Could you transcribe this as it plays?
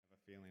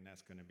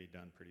that's going to be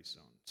done pretty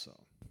soon. So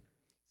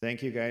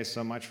thank you guys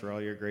so much for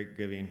all your great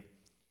giving.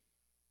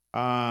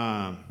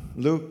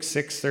 Luke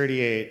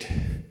 6:38,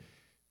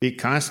 be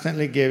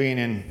constantly giving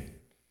and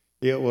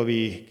it will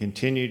be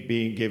continued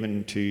being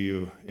given to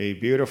you, a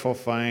beautiful,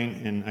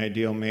 fine, and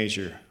ideal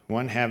measure,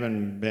 one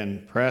having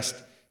been pressed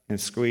and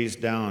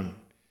squeezed down,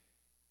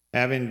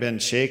 having been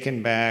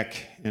shaken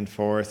back and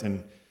forth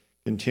and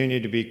continue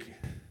to be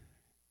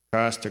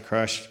caused to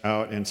crush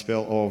out and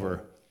spill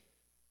over,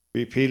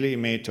 repeatedly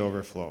made to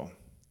overflow.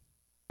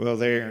 Will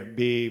there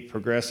be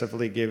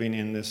progressively giving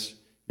in this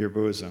your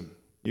bosom?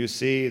 You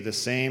see, the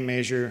same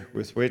measure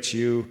with which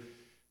you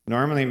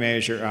normally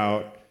measure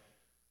out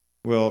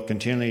will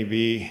continually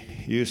be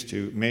used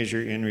to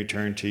measure in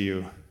return to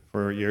you.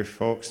 For your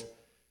folks,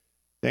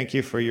 thank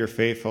you for your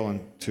faithful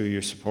and to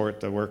your support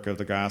the work of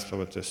the gospel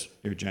with this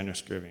your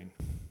generous giving.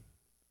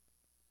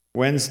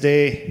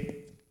 Wednesday,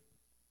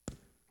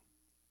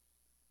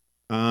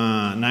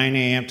 9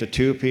 a.m. to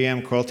 2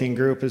 p.m. quilting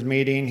group is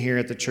meeting here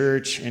at the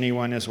church.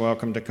 Anyone is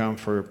welcome to come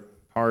for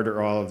part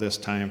or all of this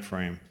time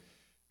frame.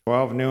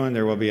 12 noon,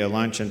 there will be a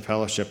lunch and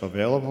fellowship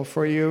available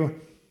for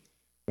you.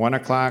 1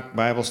 o'clock,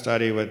 Bible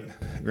study with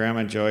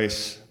Grandma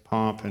Joyce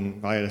Pomp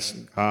and Vitus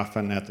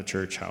Coffin at the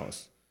church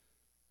house.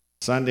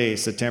 Sunday,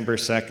 September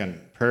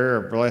 2nd, prayer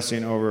of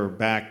blessing over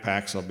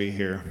backpacks will be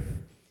here.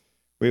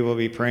 We will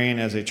be praying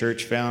as a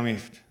church family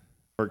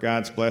for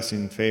God's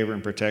blessing, favor,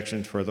 and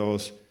protection for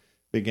those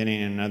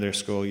beginning another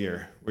school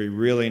year. We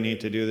really need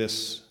to do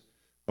this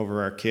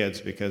over our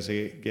kids because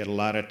they get a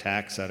lot of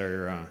attacks at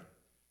our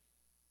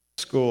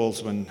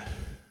schools when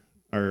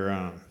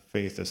our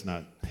faith is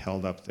not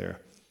held up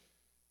there.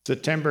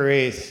 September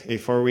 8th, a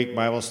 4-week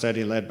Bible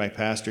study led by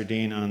Pastor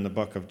Dean on the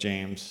book of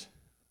James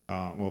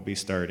will be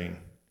starting.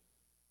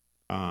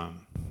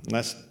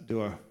 Let's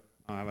do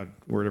a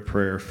word of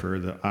prayer for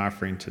the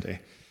offering today.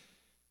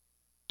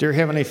 Dear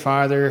Heavenly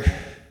Father,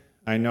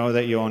 I know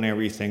that you own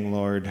everything,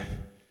 Lord.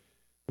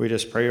 We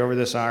just pray over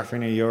this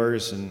offering of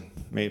yours and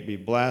may it be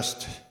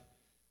blessed.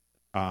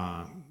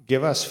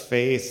 Give us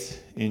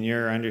faith in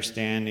your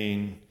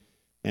understanding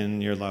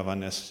and your love on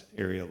this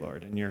area,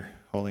 Lord. In your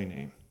holy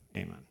name,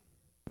 amen.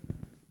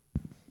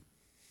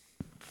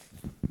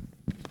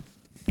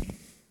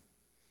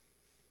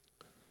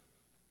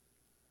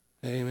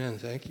 Amen.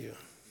 Thank you.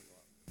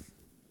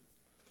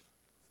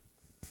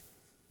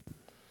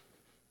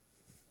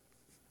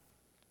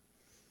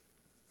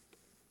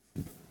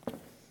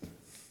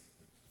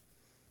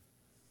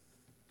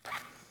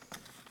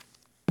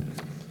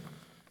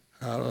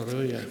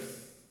 Hallelujah.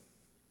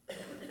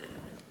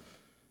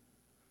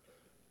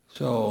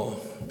 So,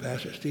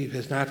 Pastor Steve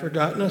has not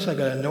forgotten us. I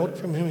got a note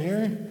from him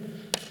here.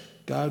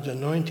 God's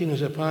anointing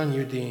is upon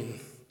you, Dean.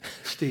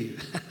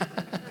 Steve.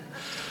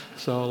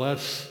 So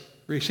let's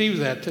receive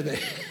that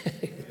today.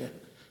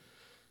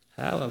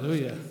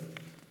 Hallelujah.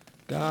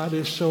 God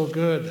is so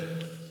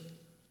good.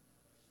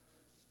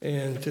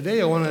 And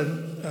today I want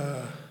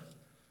to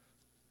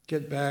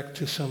get back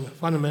to some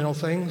fundamental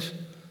things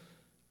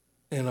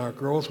in our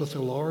growth with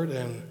the Lord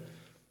and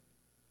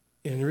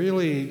in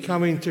really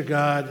coming to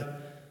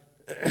God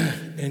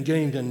and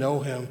getting to know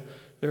him.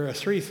 There are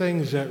 3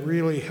 things that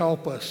really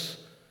help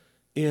us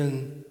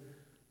in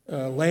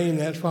laying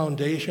that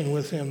foundation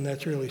with him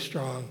that's really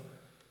strong.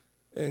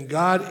 And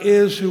God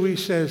is who he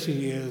says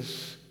he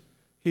is.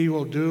 He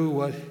will do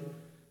what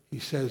he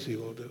says he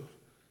will do.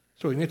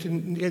 So we need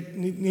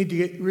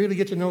to really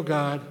get to know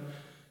God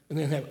and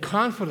then have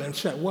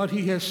confidence that what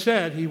he has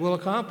said he will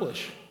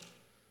accomplish.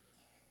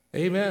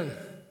 Amen.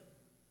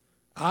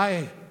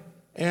 I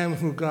am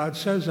who God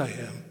says I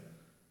am.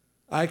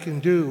 I can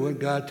do what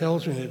God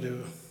tells me to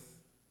do.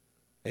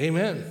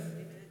 Amen.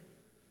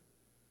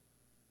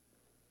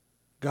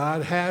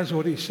 God has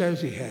what he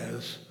says he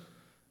has.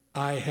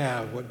 I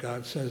have what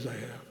God says I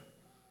have.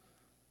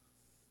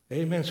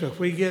 Amen. So if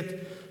we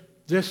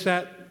get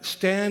that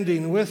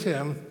standing with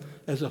him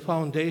as a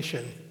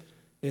foundation,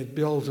 it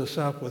builds us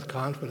up with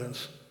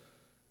confidence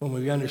when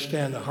we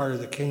understand the heart of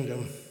the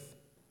kingdom.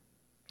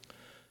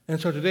 And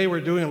so today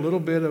we're doing a little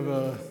bit of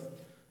an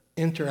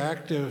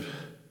interactive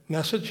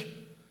message.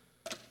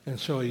 And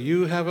so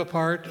you have a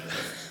part.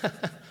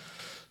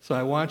 So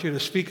I want you to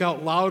speak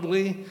out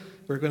loudly.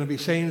 We're going to be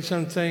saying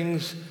some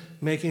things,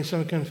 making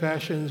some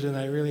confessions, and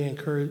I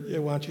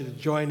want you to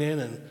join in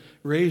and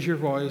raise your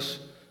voice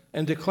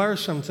and declare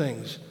some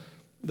things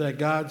that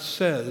God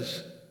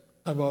says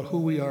about who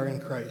we are in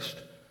Christ.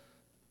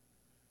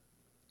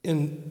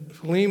 In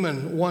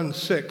Philemon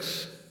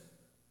 1:6,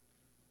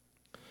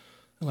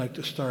 I'd like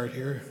to start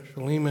here.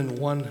 Philemon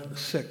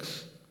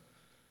 1:6.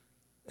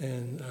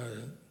 And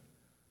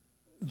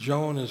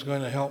Joan is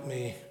going to help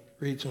me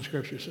read some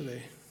scriptures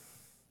today.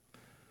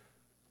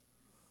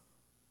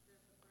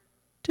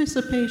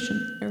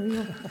 Participation, there we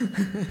go.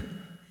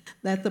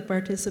 That the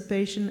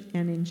participation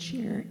and in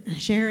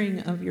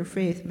sharing of your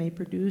faith may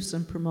produce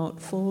and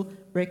promote full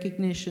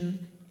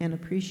recognition and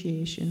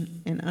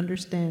appreciation and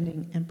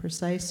understanding and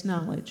precise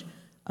knowledge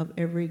of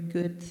every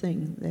good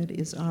thing that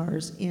is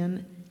ours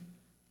in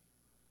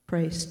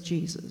Christ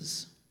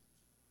Jesus.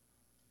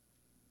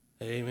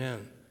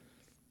 Amen.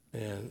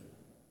 And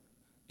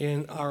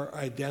in our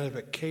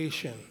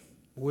identification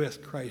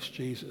with Christ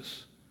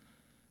Jesus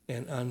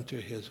and unto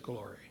his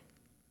glory.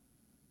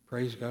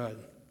 Praise God.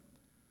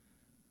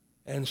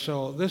 And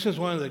so this is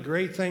one of the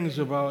great things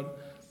about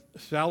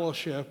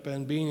fellowship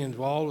and being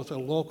involved with a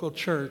local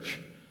church.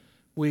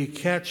 We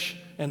catch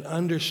an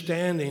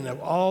understanding of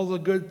all the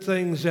good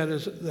things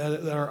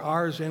that are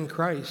ours in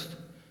Christ,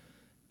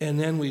 and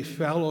then we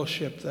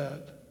fellowship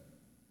that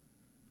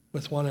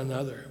with one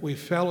another. We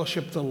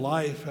fellowship the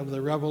life of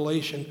the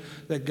revelation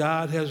that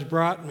God has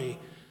brought me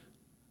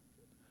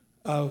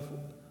of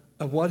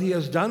what he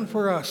has done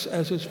for us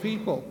as his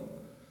people.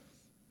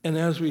 And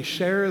as we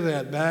share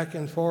that back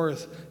and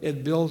forth,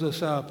 it builds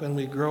us up and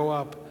we grow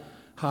up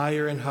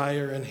higher and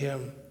higher in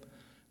him.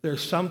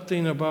 There's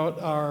something about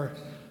our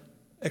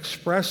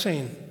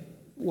expressing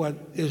what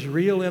is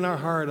real in our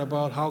heart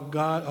about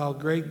how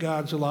great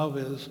God's love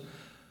is,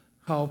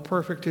 how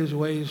perfect his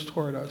ways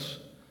toward us,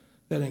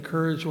 that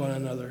encourage one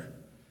another.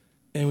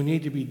 And we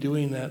need to be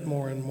doing that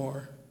more and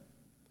more.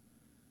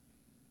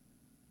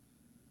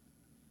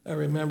 I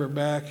remember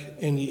back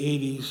in the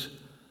 80s,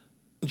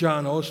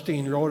 John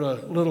Osteen wrote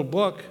a little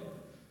book,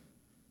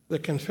 The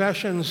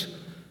Confessions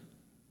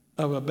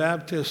of a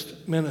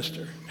Baptist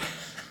Minister.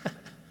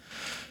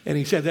 And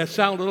he said that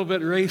sounded a little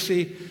bit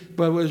racy,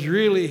 but it was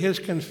really his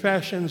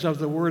confessions of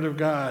the Word of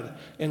God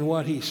and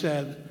what he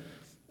said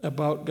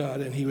about God.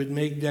 And he would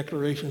make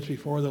declarations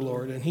before the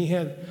Lord. And he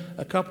had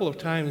a couple of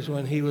times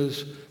when he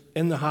was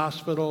in the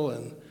hospital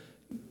and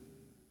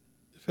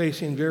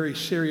facing very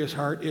serious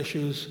heart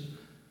issues.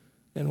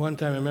 And one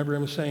time I remember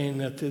him saying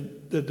that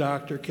the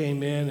doctor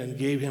came in and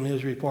gave him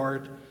his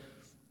report.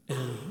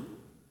 And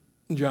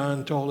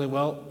John told him,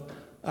 well,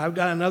 I've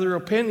got another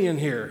opinion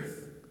here.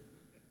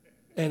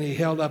 And he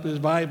held up his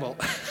Bible.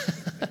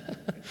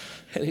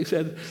 And he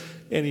said,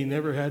 and he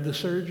never had the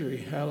surgery.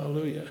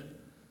 Hallelujah.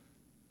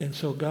 And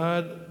so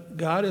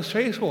God is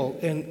faithful.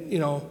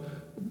 And,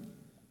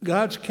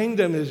 God's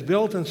kingdom is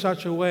built in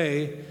such a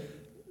way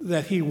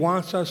that he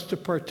wants us to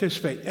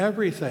participate.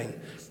 Everything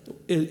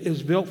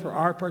is built for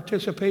our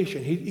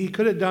participation. He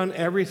could have done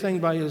everything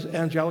by his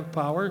angelic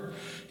power.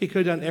 He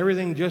could have done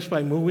everything just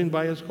by moving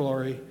by his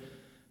glory.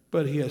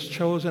 But he has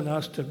chosen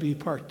us to be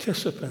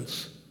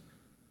participants.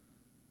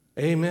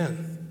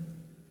 Amen.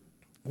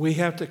 We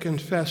have to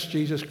confess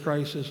Jesus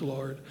Christ as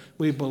Lord.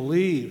 We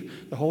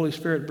believe. The Holy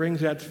Spirit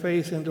brings that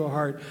faith into our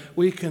heart.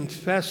 We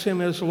confess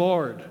him as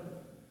Lord.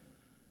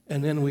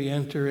 And then we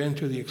enter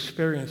into the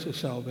experience of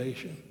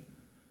salvation.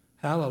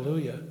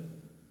 Hallelujah.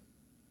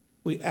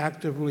 We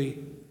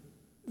actively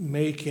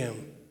make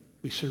him.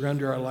 We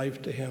surrender our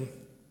life to him.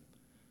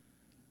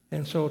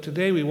 And so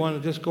today we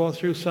want to just go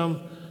through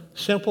some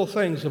simple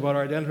things about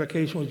our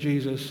identification with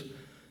Jesus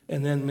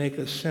and then make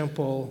a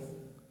simple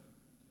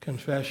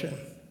confession.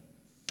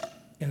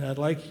 And I'd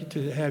like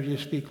to have you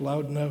speak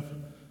loud enough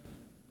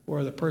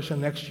where the person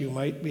next to you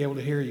might be able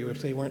to hear you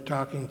if they weren't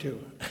talking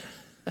to.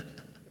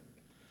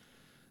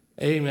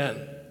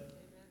 Amen.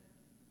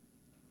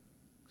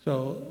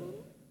 So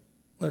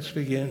let's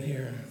begin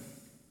here.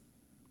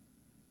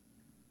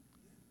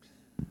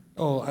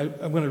 Oh,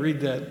 I'm going to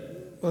read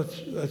that.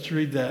 Let's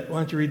read that. Why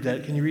don't you read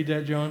that? Can you read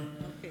that, John?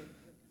 Okay.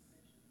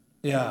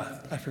 Yeah,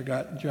 I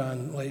forgot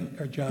John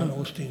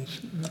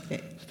Osteen's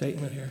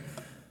statement here.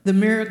 The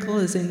miracle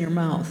is in your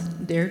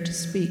mouth. Dare to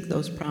speak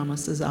those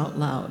promises out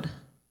loud.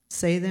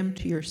 Say them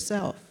to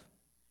yourself.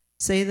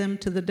 Say them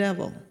to the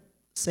devil.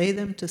 Say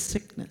them to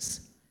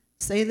sickness.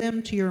 Say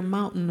them to your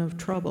mountain of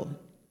trouble.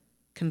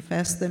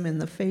 Confess them in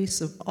the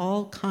face of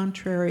all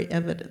contrary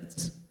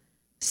evidence.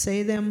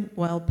 Say them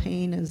while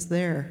pain is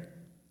there.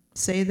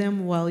 Say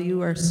them while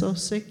you are so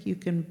sick you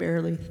can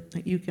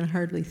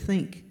hardly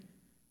think.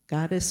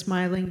 God is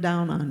smiling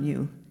down on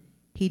you.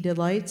 He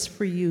delights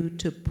for you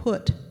to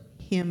put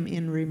him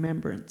in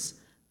remembrance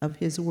of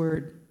his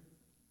word.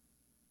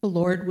 The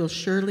Lord will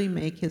surely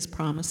make his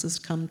promises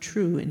come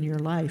true in your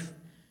life.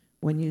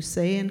 When you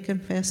say and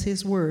confess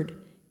his word,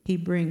 he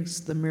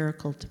brings the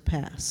miracle to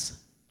pass.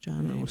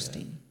 John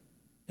Osteen.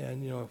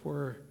 And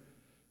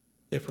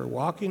if we're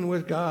walking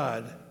with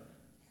God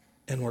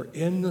and we're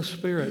in the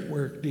Spirit,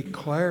 we're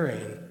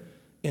declaring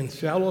in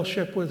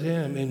fellowship with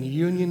him, in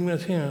union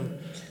with him,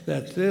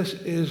 that this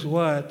is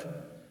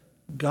what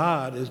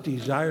God is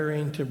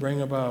desiring to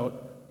bring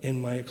about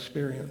in my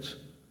experience.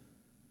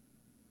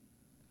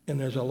 And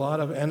there's a lot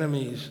of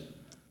enemies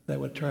that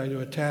would try to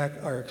attack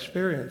our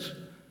experience.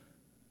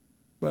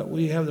 But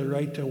we have the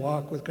right to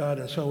walk with God,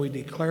 and so we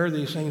declare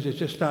these things. It's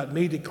just not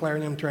me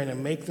declaring them, trying to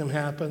make them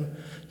happen,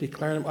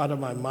 declaring them out of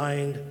my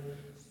mind.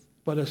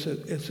 But it's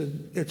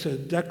a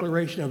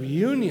declaration of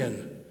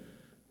union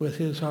with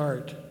his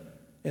heart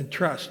and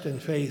trust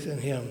and faith in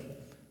him.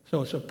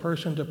 So it's a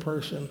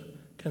person-to-person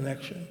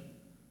connection.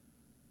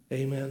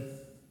 Amen.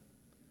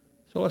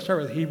 So let's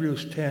start with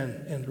Hebrews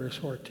 10 and verse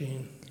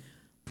 14.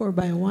 For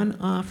by one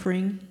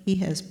offering he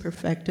has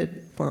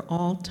perfected for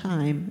all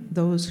time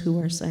those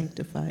who are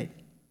sanctified.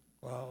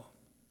 Wow.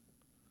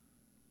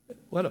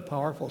 What a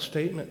powerful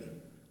statement.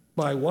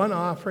 By one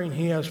offering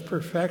he has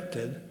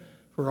perfected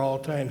for all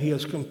time. He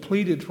has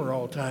completed for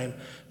all time.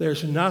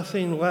 There's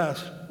nothing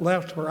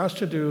left for us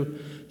to do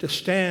to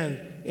stand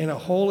in a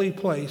holy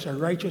place, a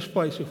righteous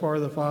place before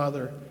the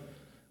Father.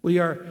 We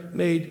are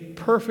made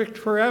perfect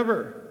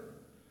forever.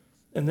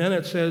 And then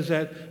it says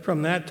that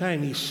from that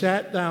time he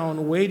sat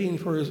down waiting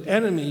for his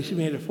enemies. He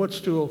made a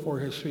footstool for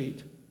his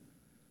feet.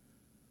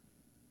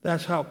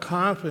 That's how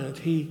confident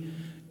he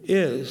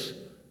is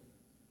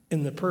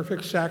in the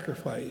perfect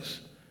sacrifice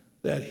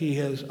that he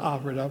has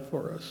offered up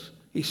for us.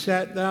 He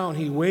sat down,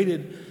 he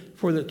waited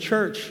for the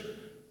church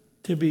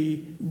to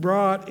be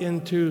brought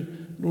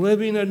into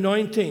living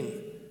anointing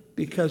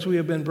because we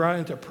have been brought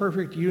into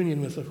perfect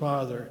union with the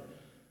Father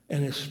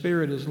and his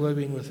Spirit is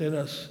living within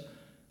us.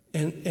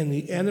 And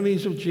the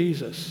enemies of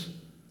Jesus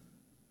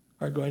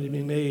are going to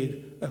be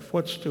made a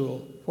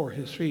footstool for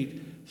his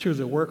feet through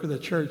the work of the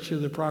church, through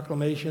the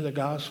proclamation of the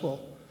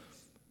gospel,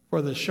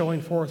 for the showing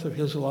forth of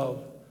his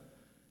love.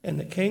 And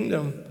the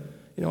kingdom,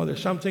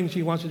 there's some things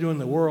he wants to do in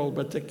the world,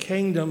 but the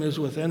kingdom is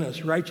within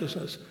us,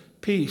 righteousness,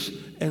 peace,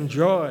 and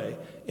joy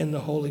in the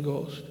Holy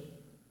Ghost.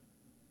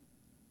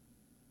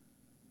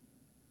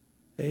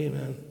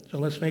 Amen. So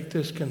let's make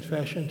this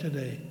confession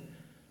today.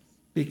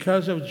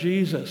 Because of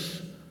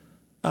Jesus,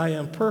 I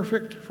am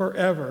perfect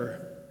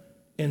forever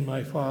in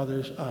my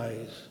Father's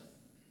eyes.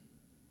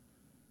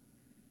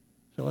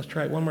 So let's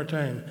try it one more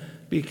time.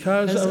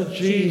 Because of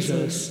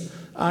Jesus,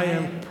 I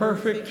am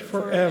perfect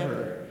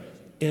forever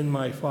in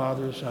my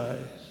Father's eyes.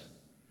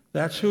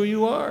 That's who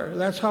you are.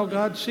 That's how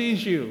God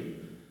sees you.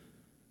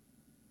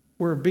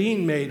 We're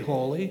being made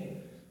holy.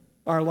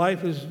 Our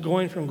life is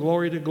going from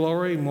glory to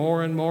glory,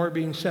 more and more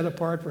being set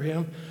apart for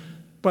him.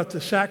 But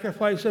the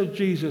sacrifice of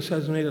Jesus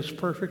has made us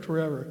perfect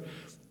forever.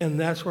 And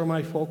that's where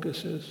my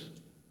focus is.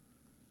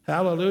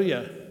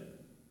 Hallelujah.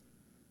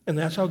 And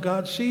that's how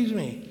God sees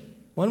me.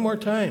 One more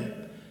time.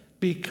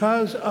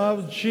 Because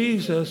of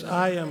Jesus,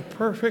 I am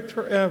perfect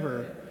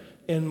forever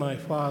in my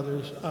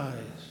Father's eyes.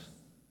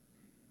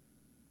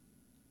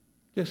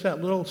 Just that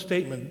little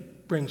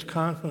statement brings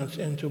confidence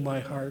into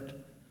my heart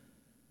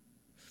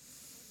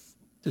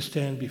to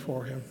stand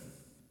before him.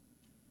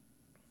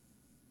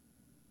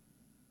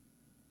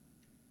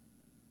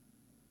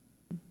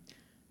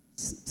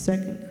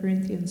 2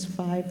 Corinthians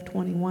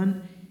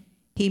 5:21,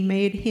 he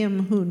made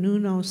him who knew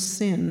no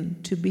sin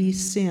to be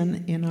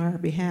sin in our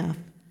behalf,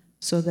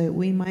 so that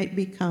we might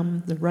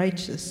become the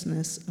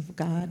righteousness of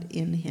God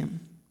in him.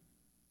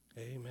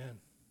 Amen.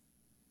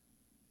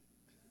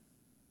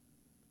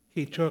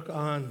 He took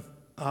on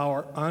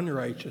our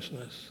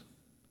unrighteousness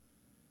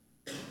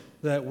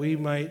that we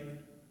might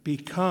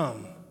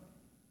become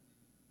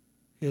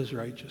his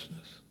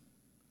righteousness.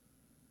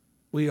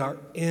 We are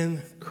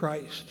in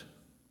Christ.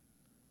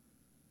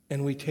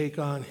 And we take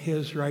on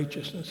his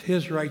righteousness,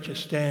 his righteous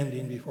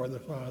standing before the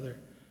Father.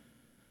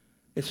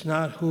 It's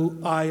not who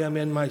I am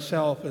in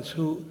myself, it's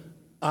who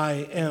I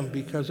am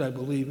because I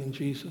believe in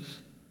Jesus.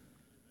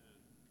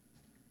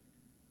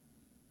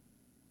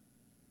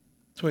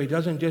 So he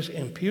doesn't just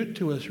impute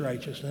to us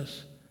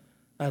righteousness.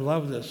 I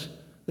love this,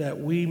 that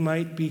we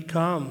might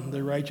become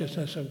the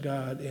righteousness of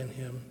God in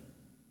him.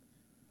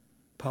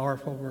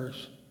 Powerful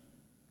verse.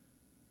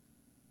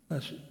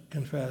 Let's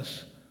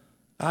confess.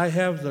 I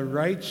have the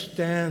right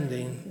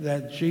standing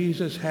that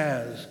Jesus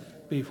has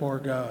before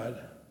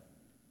God.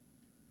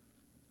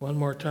 One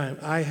more time.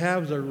 I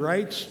have the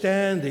right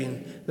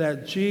standing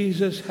that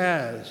Jesus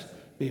has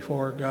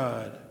before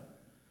God.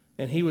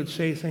 And he would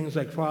say things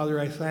like, Father,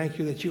 I thank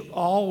you that you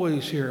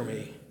always hear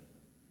me.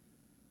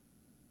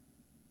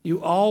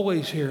 You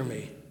always hear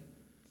me.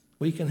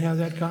 We can have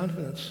that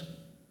confidence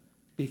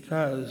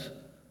because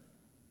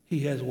he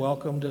has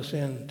welcomed us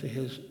into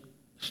his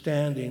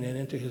standing and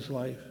into his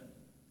life.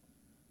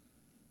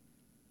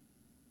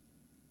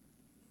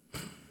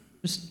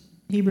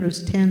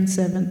 Hebrews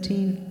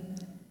 10:17,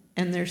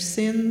 and their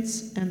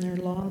sins and their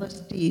lawless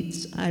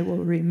deeds I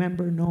will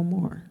remember no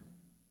more.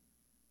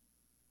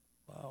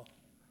 Wow.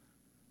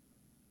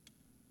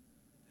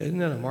 Isn't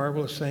that a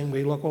marvelous thing?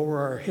 We look over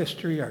our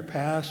history, our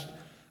past,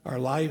 our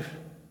life,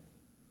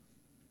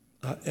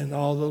 and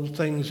all those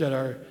things that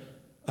are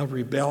of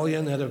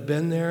rebellion that have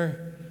been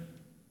there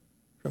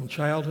from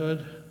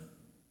childhood.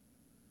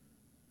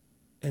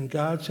 And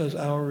God says,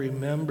 I'll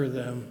remember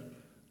them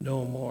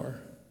no more.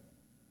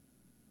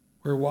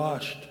 We're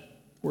washed.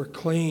 We're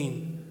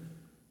clean.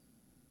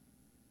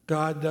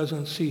 God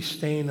doesn't see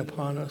stain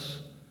upon us.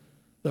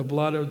 The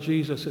blood of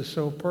Jesus is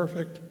so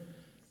perfect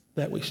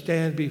that we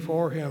stand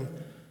before him,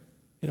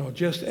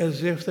 just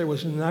as if there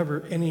was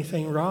never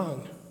anything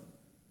wrong.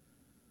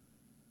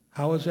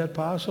 How is that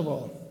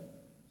possible?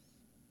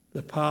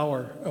 The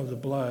power of the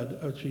blood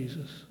of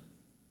Jesus.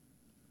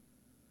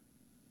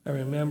 I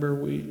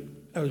remember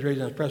I was raised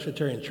in a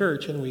Presbyterian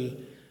church, and we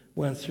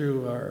went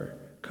through our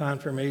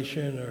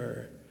confirmation,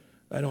 or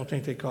I don't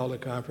think they called it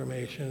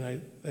confirmation.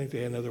 I think they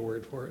had another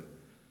word for it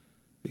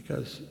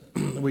because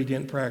we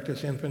didn't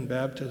practice infant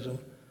baptism.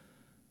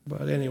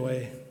 But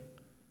anyway,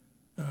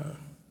 I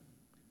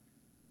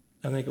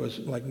think it was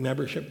like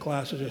membership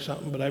classes or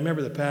something. But I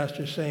remember the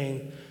pastor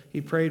saying,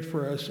 he prayed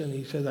for us, and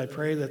he said, I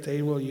pray that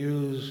they will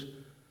use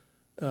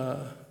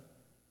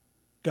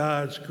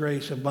God's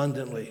grace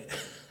abundantly,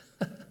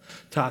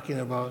 talking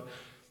about,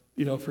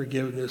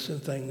 forgiveness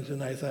and things.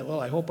 And I thought, well,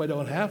 I hope I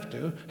don't have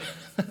to.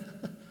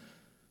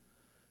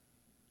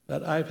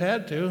 But I've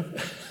had to.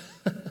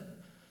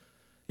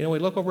 We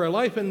look over our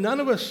life, and none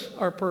of us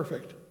are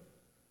perfect.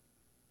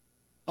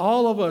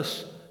 All of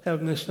us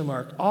have missed the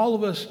mark. All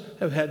of us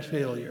have had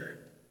failure.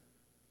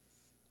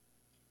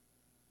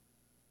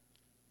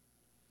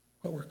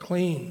 But we're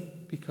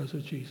clean because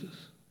of Jesus.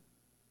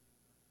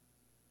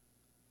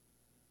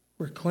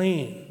 We're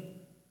clean.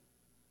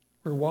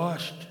 We're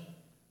washed.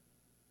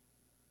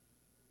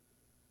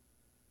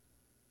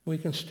 We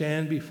can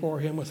stand before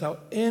him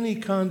without any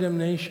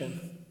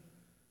condemnation.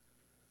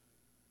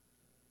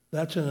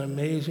 That's an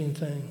amazing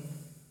thing.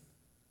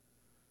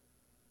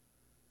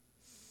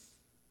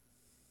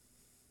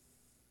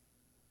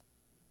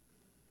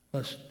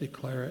 Let's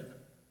declare it.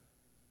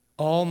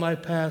 All my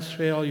past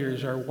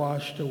failures are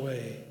washed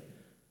away,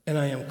 and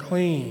I am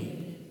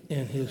clean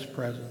in his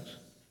presence.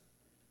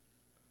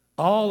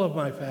 All of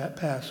my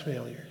past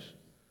failures.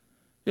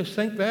 Just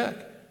think back.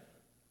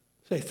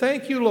 Say,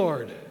 thank you,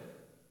 Lord.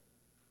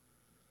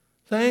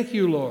 Thank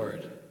you,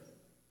 Lord.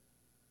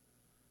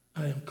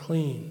 I am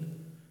clean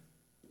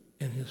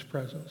in his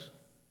presence.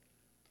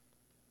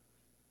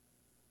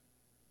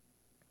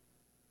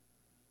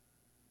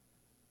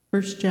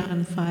 First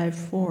John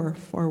 5:4,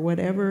 for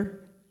whatever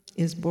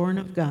is born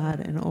of God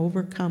and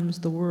overcomes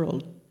the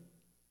world,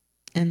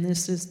 and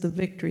this is the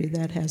victory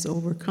that has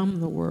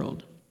overcome the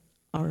world,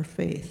 our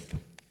faith.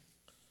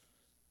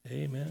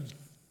 Amen.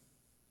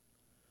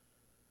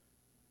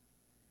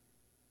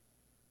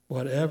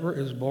 Whatever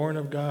is born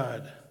of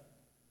God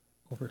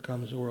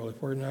overcomes the world.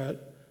 If we're not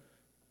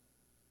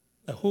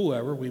a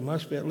whoever, we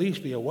must at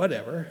least be a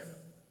whatever.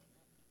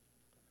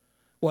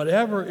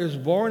 Whatever is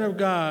born of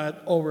God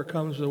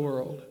overcomes the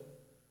world.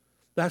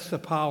 That's the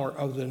power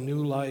of the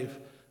new life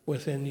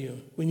within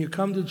you. When you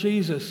come to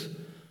Jesus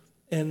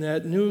and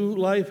that new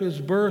life is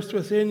birthed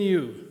within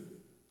you,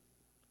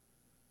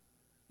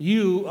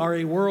 you are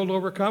a world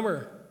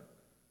overcomer.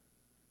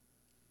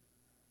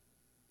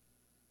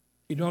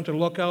 You don't have to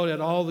look out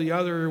at all the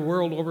other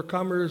world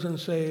overcomers and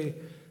say,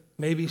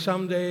 maybe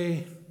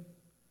someday.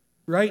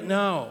 Right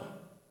now,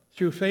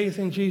 through faith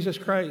in Jesus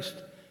Christ,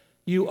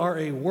 you are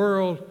a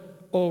world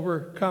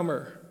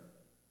overcomer.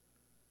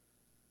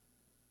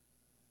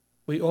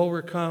 We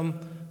overcome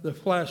the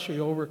flesh. We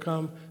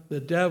overcome the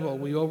devil.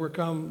 We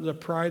overcome the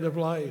pride of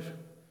life.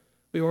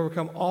 We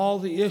overcome all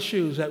the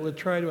issues that would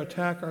try to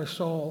attack our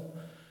soul.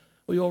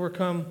 We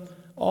overcome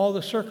all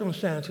the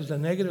circumstances, the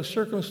negative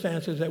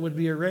circumstances that would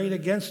be arrayed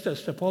against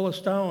us to pull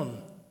us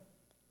down.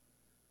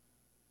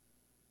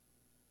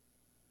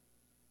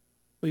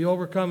 We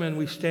overcome and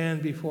we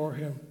stand before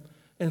him.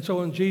 And so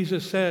when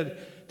Jesus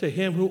said, to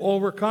him who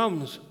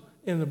overcomes,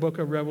 in the book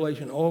of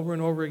Revelation over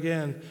and over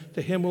again,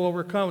 to him who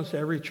overcomes, to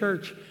every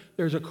church,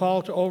 there's a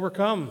call to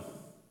overcome.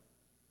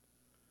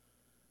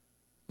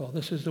 Well,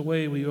 this is the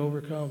way we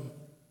overcome,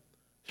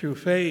 through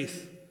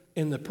faith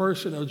in the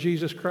person of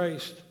Jesus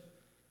Christ.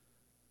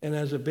 And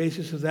as a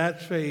basis of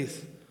that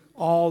faith,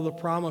 all the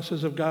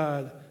promises of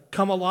God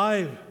come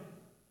alive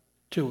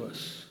to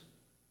us.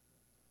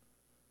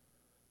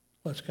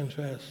 Let's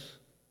confess.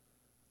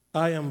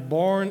 I am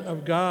born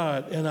of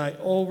God, and I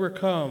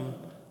overcome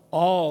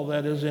all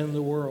that is in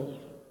the world.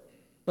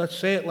 Let's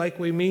say it like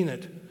we mean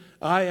it.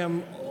 I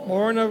am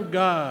born of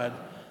God,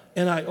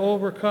 and I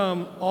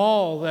overcome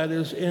all that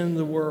is in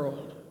the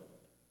world.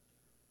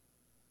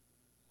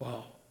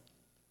 Wow.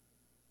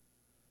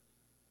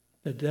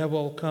 The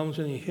devil comes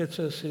and he hits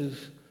us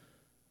his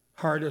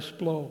hardest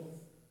blow,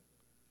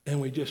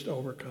 and we just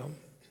overcome.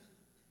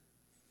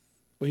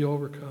 We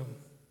overcome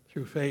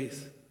through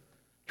faith,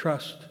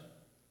 trust,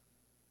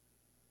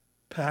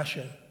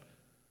 passion,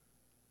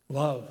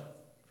 love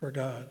for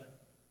God.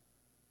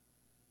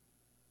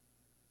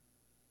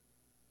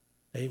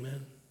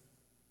 Amen.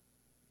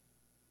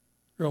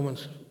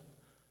 Romans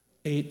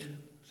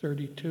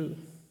 8:32.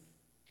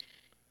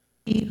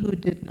 He who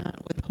did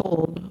not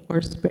withhold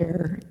or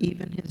spare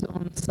even his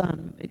own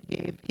son, but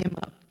gave him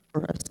up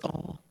for us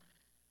all,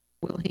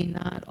 will he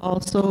not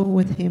also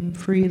with him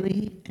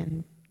freely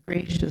and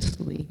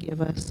graciously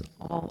give us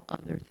all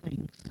other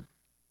things?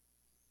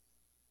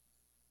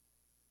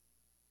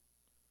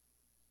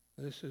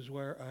 This is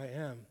where I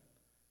am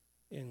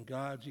in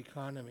God's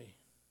economy.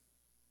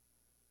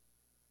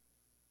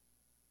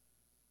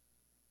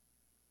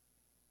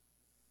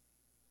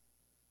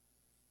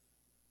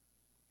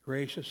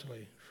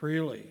 Graciously,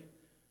 freely,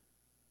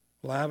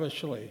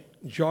 lavishly,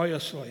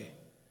 joyously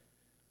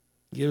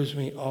gives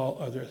me all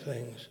other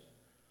things.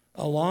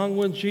 Along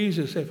with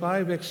Jesus, if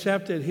I've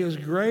accepted his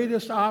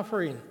greatest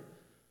offering,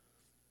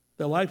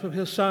 the life of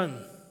his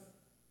son,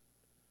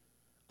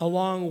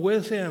 along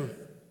with him,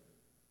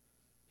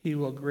 he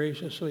will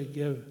graciously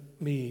give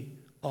me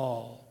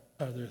all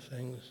other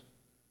things.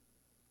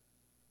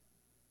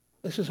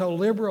 This is how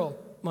liberal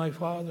my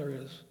Father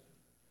is.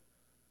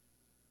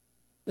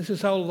 This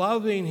is how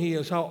loving he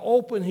is, how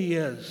open he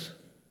is.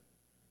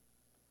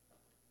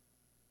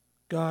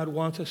 God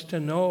wants us to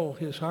know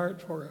his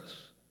heart for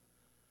us.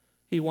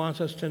 He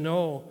wants us to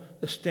know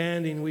the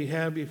standing we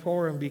have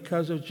before him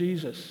because of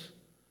Jesus.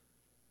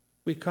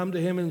 We come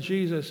to him in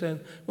Jesus, and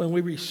when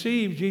we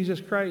receive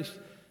Jesus Christ,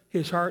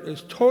 his heart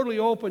is totally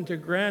open to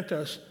grant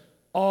us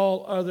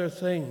all other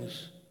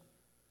things.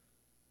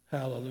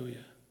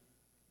 Hallelujah.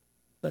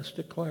 Let's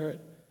declare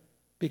it.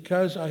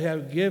 Because I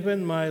have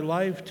given my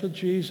life to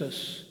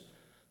Jesus,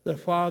 the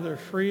Father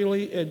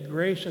freely and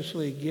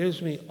graciously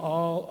gives me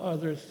all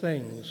other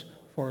things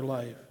for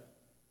life.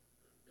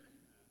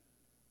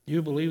 Do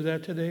you believe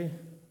that today?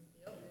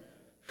 Yep.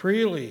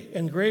 Freely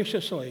and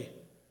graciously.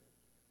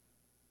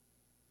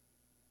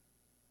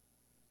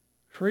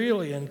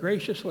 Freely and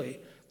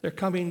graciously. They're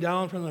coming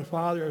down from the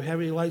Father of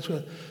heavenly lights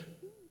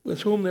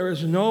with whom there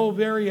is no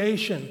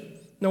variation,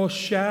 no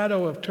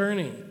shadow of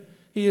turning.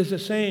 He is the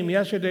same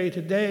yesterday,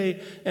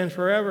 today, and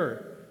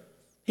forever.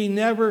 He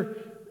never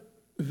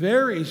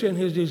varies in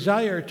his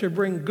desire to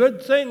bring good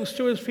things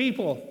to his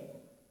people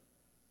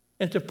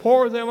and to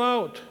pour them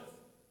out.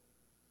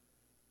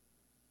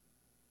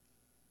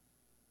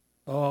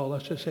 Oh,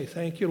 let's just say,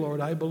 thank you,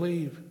 Lord, I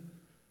believe.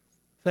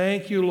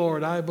 Thank you,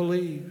 Lord, I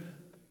believe.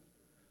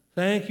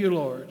 Thank you,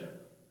 Lord,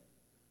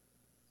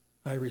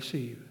 I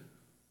receive.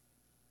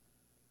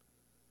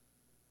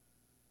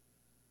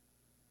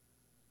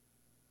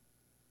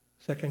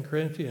 Second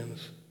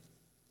Corinthians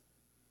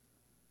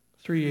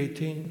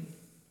 3:18.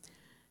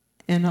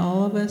 And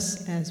all of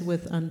us, as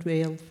with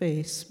unveiled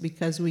face,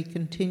 because we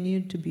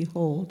continue to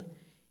behold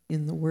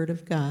in the Word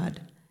of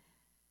God,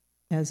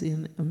 as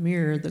in a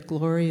mirror, the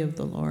glory of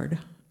the Lord,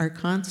 are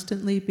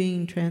constantly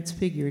being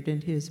transfigured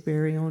into his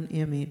very own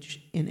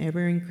image in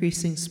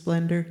ever-increasing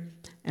splendor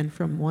and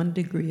from one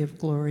degree of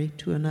glory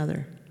to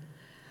another.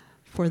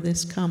 For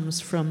this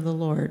comes from the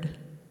Lord,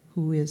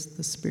 who is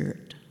the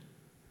Spirit.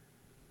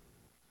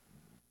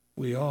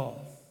 We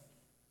all,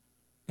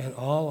 and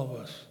all of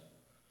us.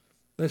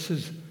 This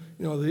is,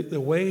 the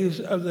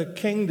ways of the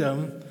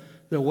kingdom,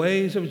 the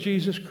ways of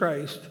Jesus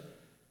Christ.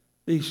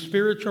 These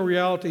spiritual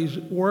realities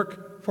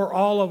work for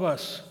all of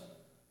us.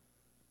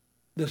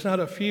 There's not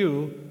a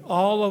few,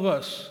 all of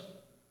us.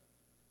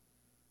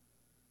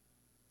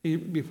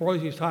 Before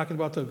he's talking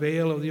about the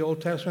veil of the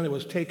Old Testament, it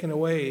was taken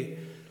away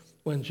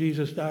when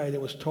Jesus died.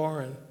 It was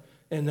torn.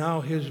 And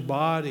now his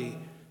body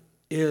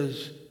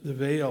is the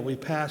veil. We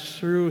pass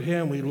through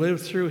him. We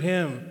live through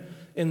him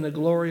in the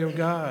glory of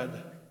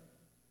God.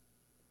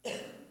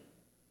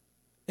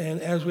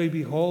 And as we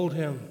behold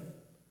him,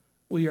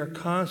 we are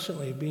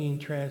constantly being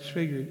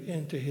transfigured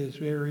into his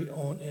very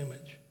own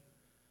image.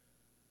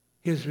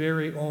 His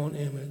very own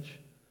image.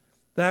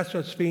 That's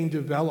what's being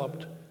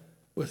developed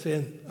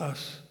within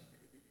us.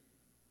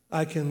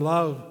 I can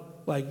love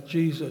like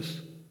Jesus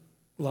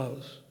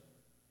loves.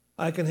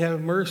 I can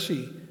have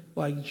mercy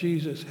like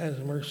Jesus has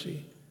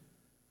mercy.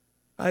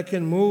 I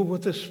can move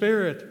with the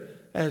Spirit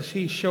as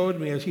he showed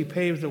me, as he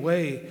paved the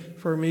way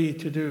for me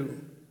to do.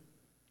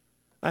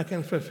 I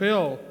can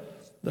fulfill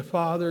the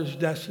Father's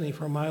destiny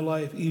for my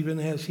life even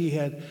as he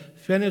had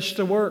finished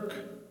the work.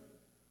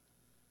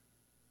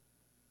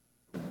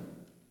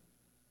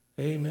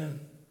 Amen.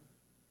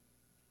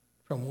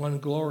 From one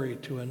glory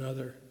to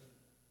another.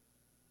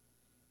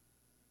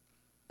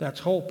 That's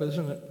hope,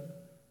 isn't it?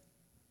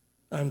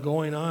 I'm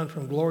going on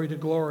from glory to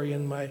glory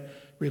in my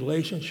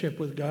relationship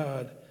with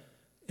God,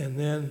 and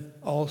then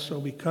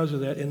also because of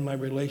that in my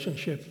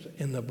relationships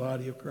in the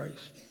body of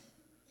Christ.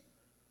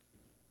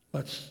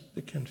 Let's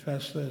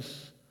confess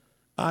this.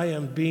 I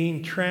am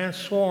being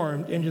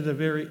transformed into the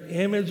very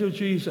image of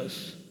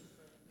Jesus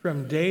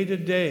from day to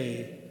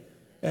day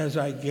as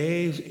I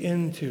gaze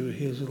into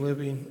his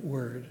living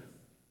word.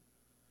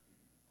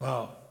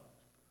 Wow.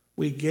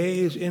 We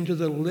gaze into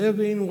the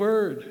living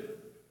word.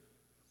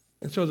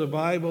 And so the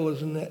Bible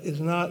is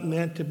not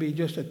meant to be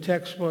just a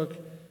textbook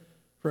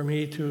for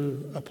me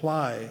to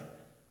apply,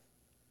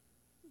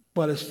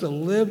 but it's the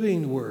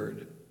living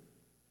word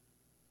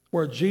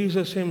where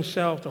Jesus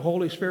himself, the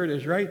Holy Spirit,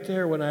 is right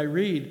there when I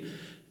read,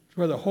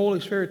 for the Holy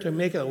Spirit to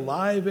make it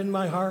alive in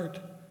my heart.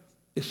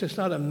 It's just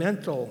not a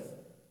mental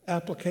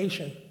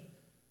application.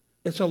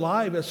 It's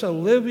alive. It's a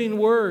living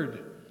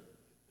word.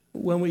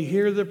 When we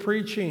hear the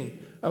preaching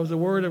of the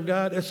Word of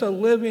God, it's a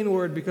living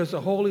word because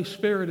the Holy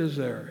Spirit is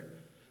there.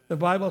 The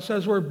Bible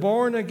says we're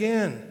born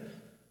again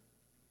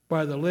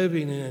by the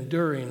living and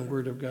enduring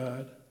Word of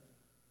God.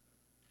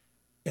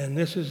 And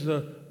this is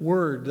the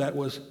word that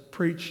was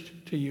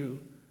preached to you.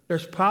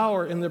 There's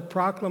power in the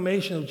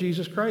proclamation of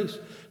Jesus Christ.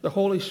 The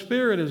Holy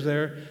Spirit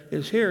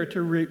is here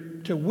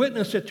to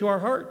witness it to our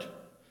heart,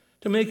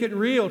 to make it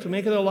real, to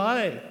make it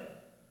alive.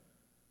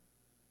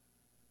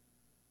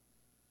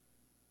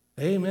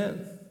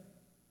 Amen.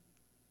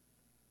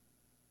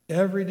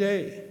 Every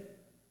day,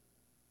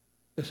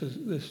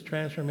 this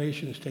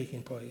transformation is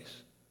taking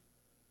place.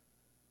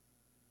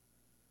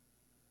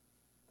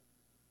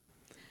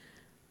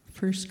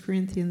 1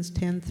 Corinthians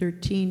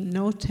 10:13,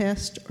 no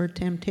test or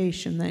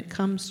temptation that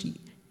comes to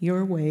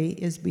Your way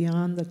is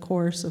beyond the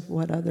course of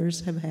what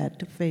others have had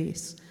to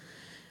face.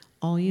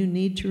 All you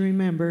need to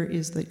remember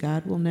is that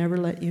God will never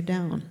let you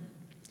down.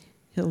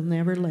 He'll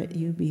never let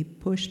you be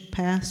pushed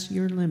past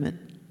your limit.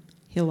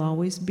 He'll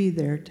always be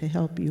there to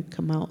help you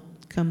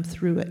come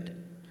through it.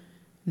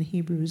 In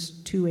Hebrews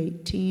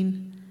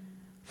 2:18,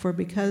 for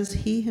because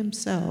he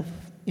himself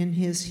in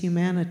his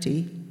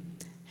humanity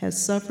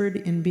has suffered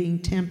in being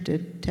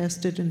tempted,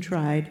 tested, and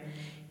tried,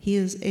 he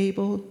is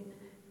able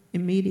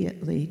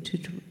immediately to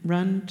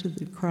run to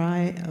the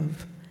cry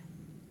of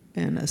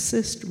and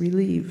assist,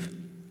 relieve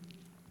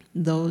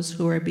those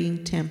who are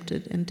being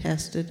tempted and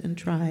tested and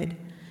tried,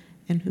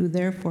 and who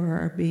therefore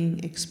are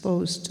being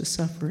exposed to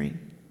suffering.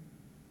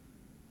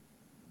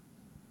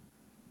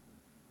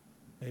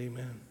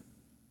 Amen.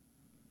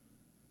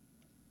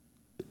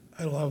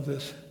 I love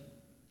this.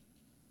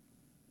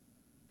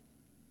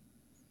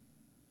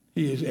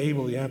 He is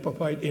able, the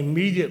Amplified,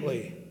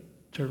 immediately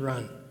to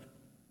run.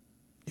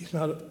 He's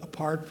not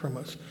apart from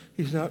us.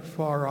 He's not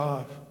far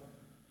off.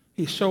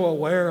 He's so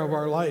aware of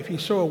our life.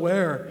 He's so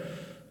aware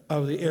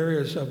of the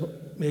areas of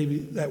maybe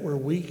that we're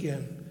weak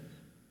in.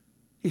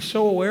 He's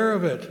so aware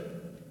of it.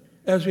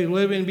 As we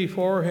live in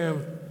before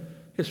him,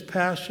 his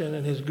passion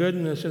and his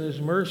goodness and his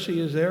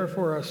mercy is there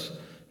for us.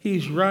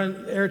 He's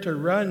there to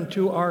run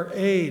to our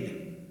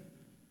aid.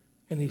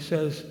 And he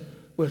says,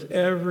 with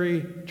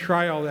every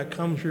trial that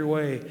comes your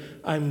way,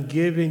 I'm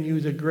giving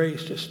you the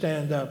grace to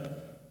stand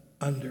up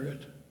under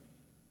it.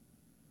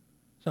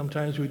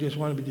 Sometimes we just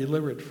want to be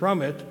delivered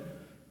from it,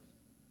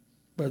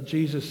 but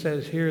Jesus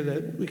says here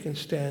that we can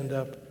stand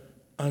up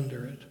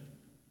under it.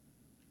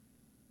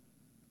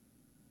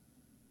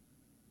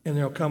 And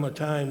there'll come a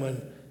time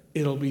when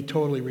it'll be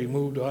totally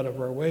removed out of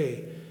our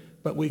way,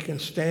 but we can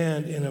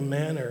stand in a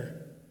manner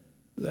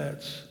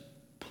that's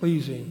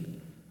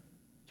pleasing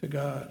to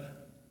God.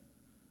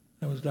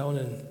 I was down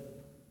in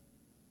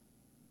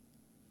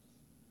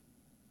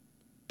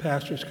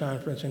pastor's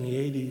conference in the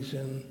 80s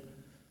in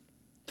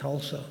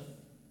Tulsa,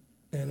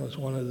 and it was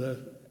one of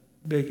the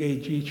big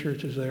AG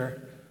churches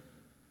there,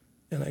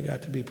 and I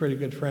got to be pretty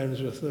good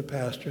friends with the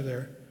pastor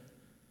there.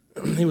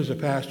 He was a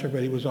pastor,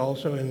 but he was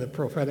also in the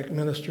prophetic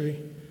ministry,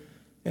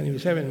 and he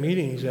was having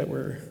meetings that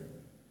were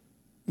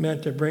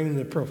meant to bring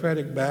the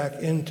prophetic back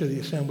into the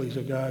Assemblies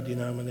of God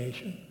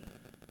denomination.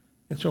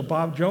 And so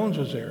Bob Jones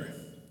was there,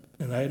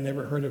 and I had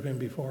never heard of him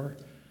before,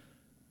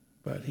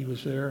 but he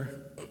was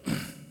there.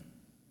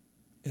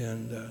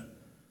 And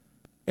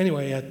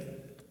anyway, at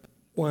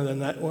one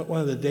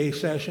of the day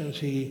sessions,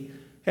 he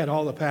had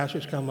all the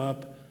pastors come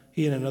up.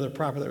 He and another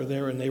prophet that were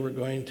there, and they were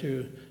going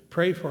to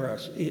pray for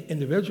us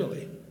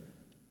individually.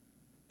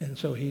 And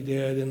so he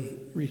did, and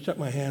reached up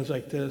my hands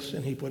like this,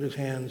 and he put his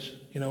hands,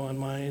 on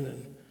mine.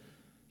 And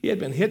he had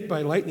been hit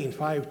by lightning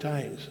 5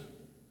 times,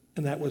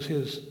 and that was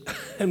his,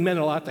 it meant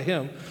a lot to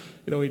him.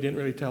 He didn't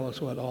really tell us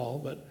what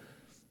all,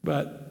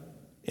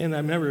 and I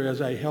remember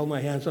as I held my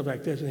hands up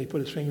like this, and he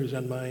put his fingers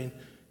on mine,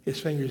 his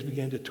fingers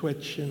began to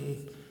twitch,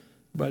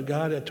 but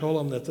God had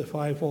told him that the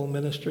fivefold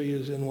ministry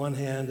is in one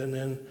hand, and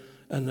then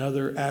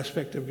another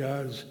aspect of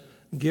God's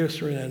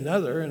gifts are in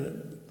another,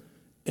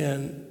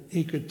 and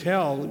he could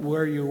tell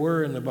where you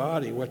were in the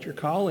body, what your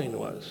calling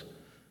was.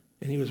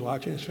 And he was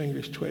watching his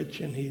fingers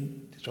twitch, and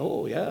he said,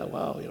 oh, yeah,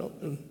 wow,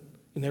 and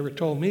he never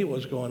told me what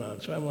was going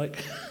on. So I'm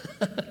like,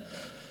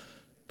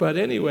 but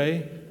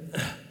anyway,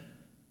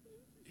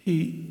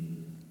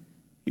 he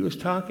was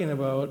talking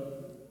about,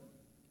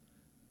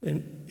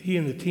 and he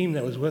and the team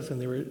that was with him,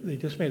 they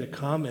just made a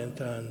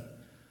comment on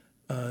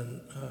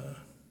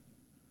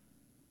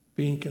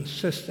being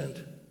consistent,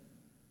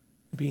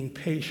 being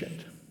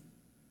patient.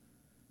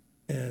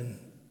 And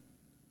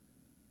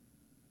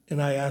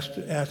I asked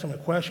him a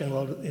question,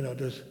 well,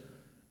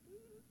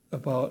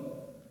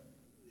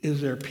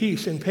 is there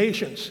peace in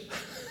patience?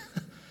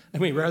 I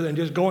mean, rather than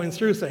just going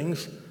through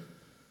things.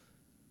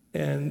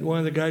 And one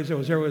of the guys that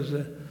was there was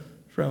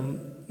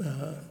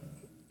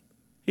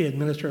he had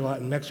ministered a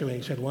lot in Mexico, and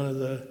he said one of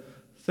the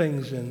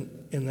things in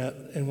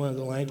one of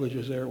the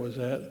languages there was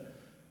that,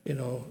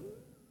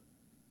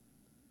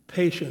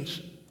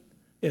 patience,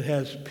 it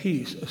has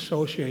peace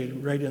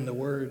associated right in the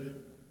word.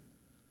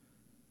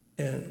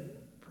 And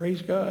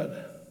praise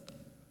God.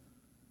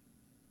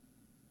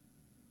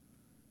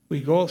 We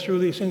go through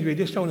these things. We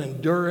just don't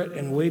endure it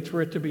and wait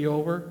for it to be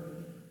over.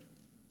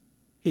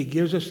 He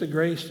gives us the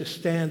grace to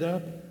stand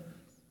up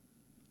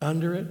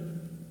under it,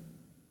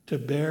 to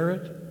bear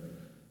it.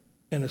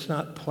 And it's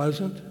not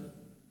pleasant.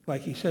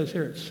 Like he says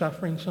here, it's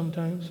suffering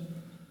sometimes.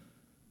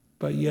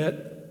 But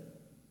yet,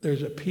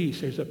 there's a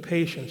peace, there's a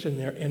patience in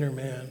their inner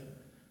man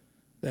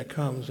that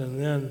comes.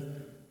 And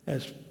then,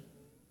 as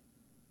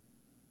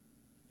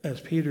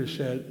Peter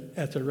said,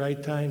 at the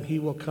right time, he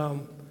will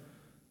come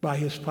by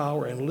his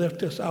power and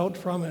lift us out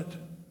from it.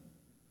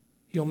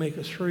 He'll make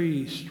us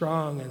free,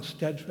 strong, and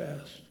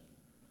steadfast.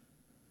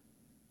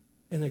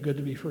 Isn't it good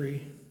to be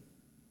free?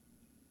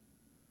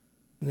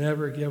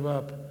 Never give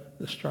up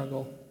the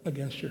struggle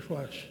against your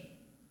flesh.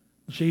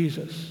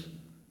 Jesus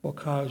will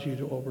cause you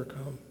to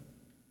overcome.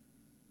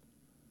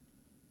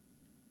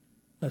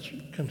 Let's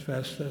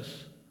confess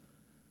this.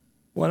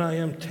 When I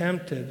am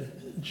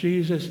tempted,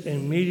 Jesus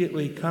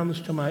immediately comes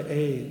to my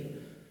aid.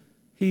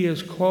 He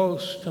is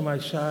close to my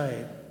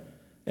side,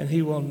 and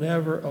he will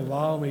never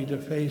allow me to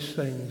face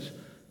things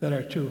that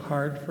are too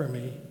hard for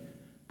me,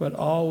 but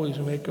always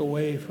make a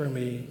way for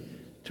me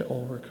to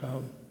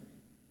overcome.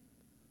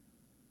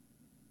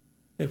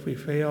 If we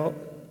fail,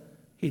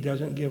 he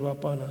doesn't give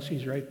up on us.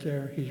 He's right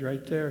there. He's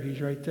right there. He's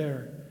right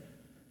there.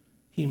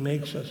 He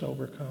makes us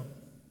overcome.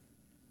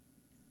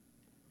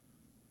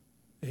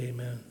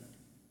 Amen.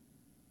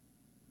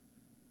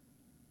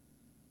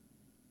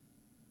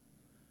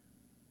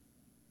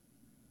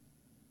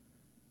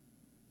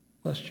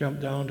 Let's jump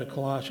down to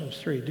Colossians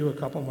 3. Do a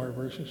couple more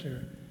verses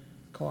here.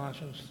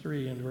 Colossians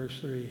 3 and verse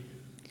 3.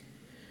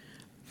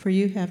 For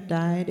you have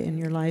died, and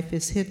your life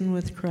is hidden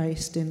with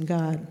Christ in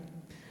God.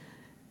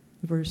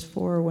 Verse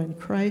 4, when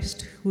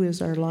Christ, who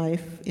is our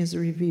life, is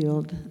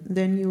revealed,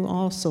 then you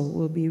also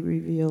will be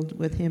revealed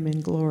with him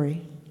in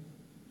glory.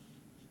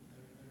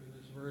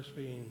 This verse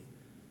being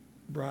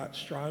brought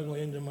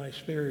strongly into my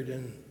spirit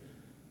in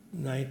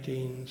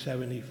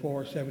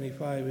 1974,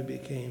 75, it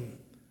became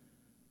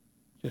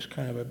just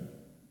kind of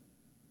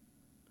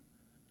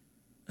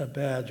a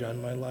badge on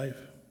my life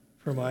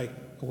for my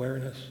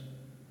awareness.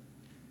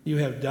 You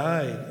have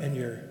died, and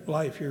your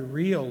life, your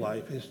real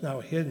life, is now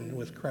hidden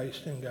with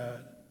Christ in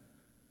God.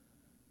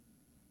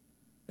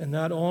 And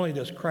not only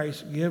does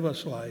Christ give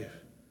us life,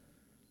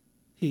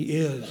 he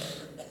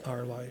is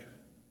our life.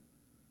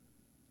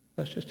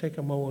 Let's just take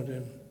a moment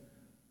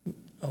and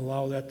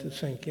allow that to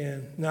sink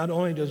in. Not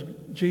only does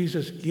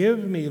Jesus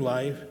give me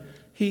life,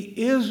 he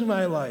is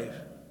my life.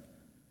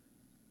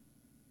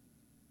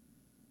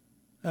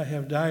 I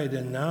have died,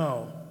 and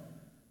now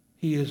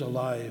he is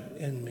alive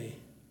in me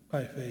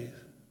by faith.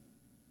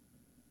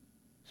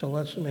 So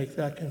let's make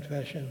that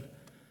confession.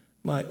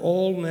 My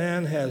old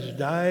man has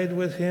died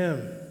with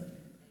him,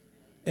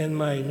 and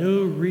my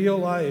new real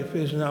life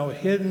is now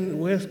hidden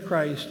with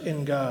Christ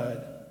in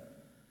God.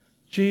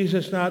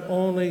 Jesus not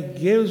only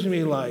gives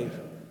me life,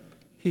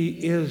 he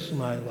is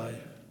my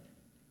life.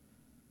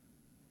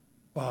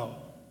 Wow.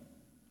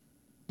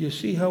 You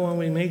see how when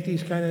we make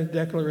these kind of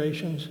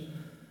declarations,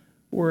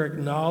 we're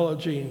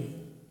acknowledging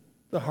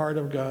the heart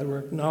of God. We're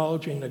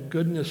acknowledging the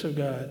goodness of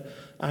God.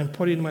 I'm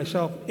putting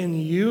myself in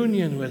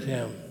union with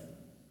him.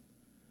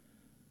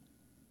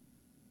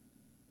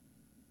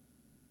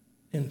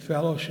 In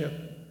fellowship,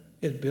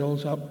 it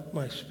builds up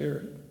my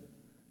spirit.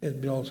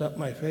 It builds up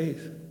my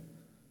faith.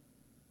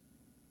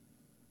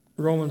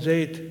 Romans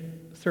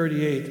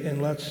 8:38,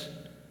 and let's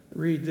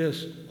read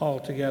this all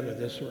together,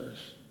 this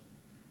verse.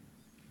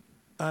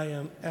 I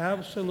am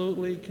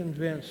absolutely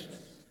convinced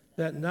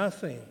that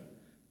nothing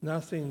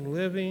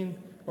living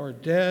or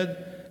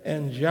dead,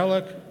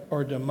 angelic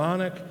or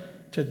demonic,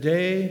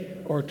 today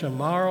or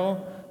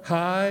tomorrow,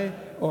 high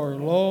or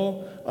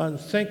low,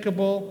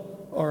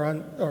 unthinkable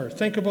or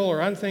thinkable or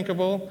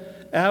unthinkable,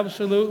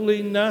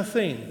 absolutely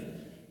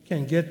nothing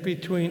can get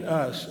between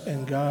us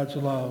and God's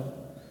love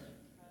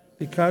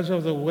because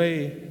of the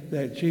way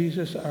that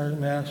Jesus, our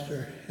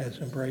Master, has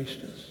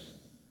embraced us.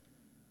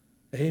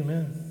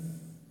 Amen.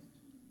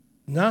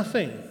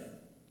 Nothing.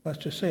 Let's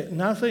just say it.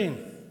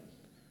 Nothing.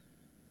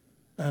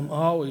 I'm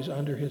always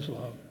under his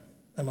love.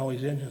 I'm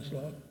always in his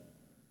love.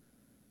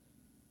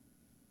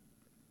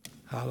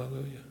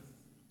 Hallelujah.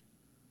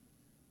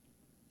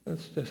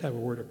 Let's just have a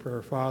word of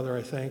prayer. Father,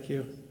 I thank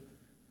you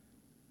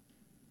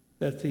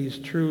that these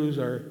truths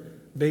are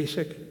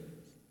basic,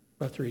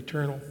 but they're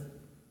eternal.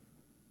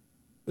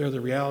 They're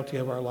the reality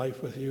of our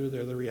life with you.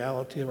 They're the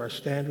reality of our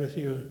stand with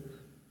you.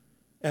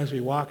 As we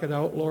walk it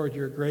out, Lord,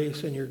 your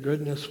grace and your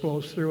goodness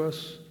flows through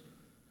us,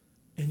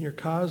 and you're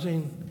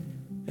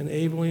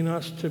enabling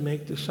us to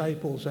make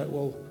disciples that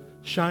will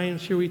shine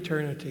through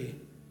eternity,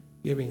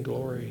 giving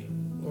glory,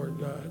 Lord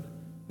God,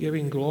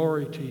 giving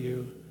glory to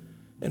you.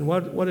 And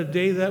what a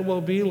day that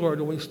will be, Lord,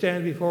 when we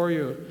stand before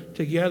you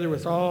together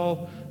with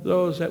all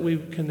those that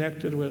we've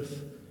connected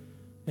with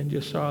and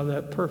just saw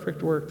that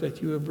perfect work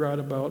that you have brought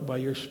about by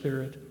your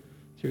Spirit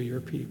through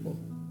your people.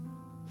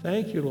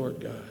 Thank you,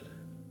 Lord God.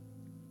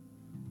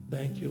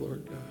 Thank you,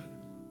 Lord God.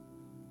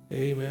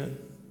 Amen.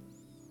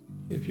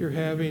 If you're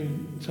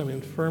having some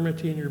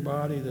infirmity in your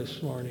body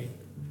this morning,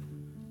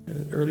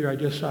 and earlier I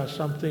just saw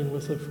something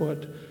with the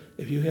foot,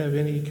 if you have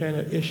any kind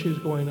of issues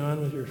going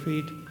on with your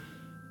feet,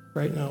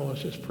 right now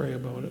let's just pray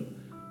about it.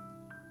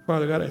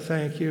 Father God, I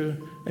thank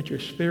you that your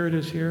Spirit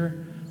is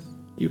here.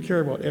 You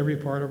care about every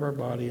part of our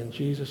body. In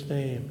Jesus'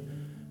 name,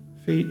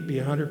 feet be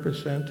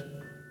 100%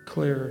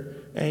 clear,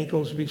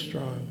 ankles be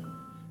strong.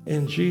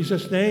 In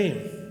Jesus'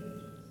 name,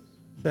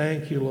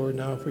 thank you, Lord,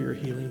 now for your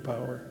healing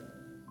power.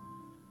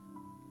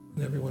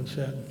 And everyone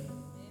said,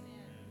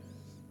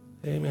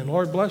 Amen.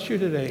 Lord, bless you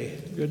today.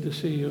 Good to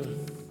see you.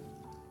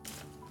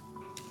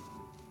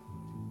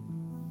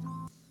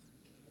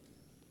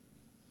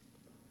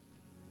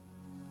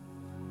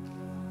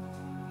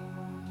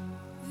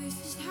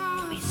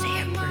 Can we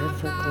say a prayer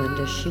for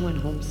Glinda? She went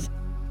home.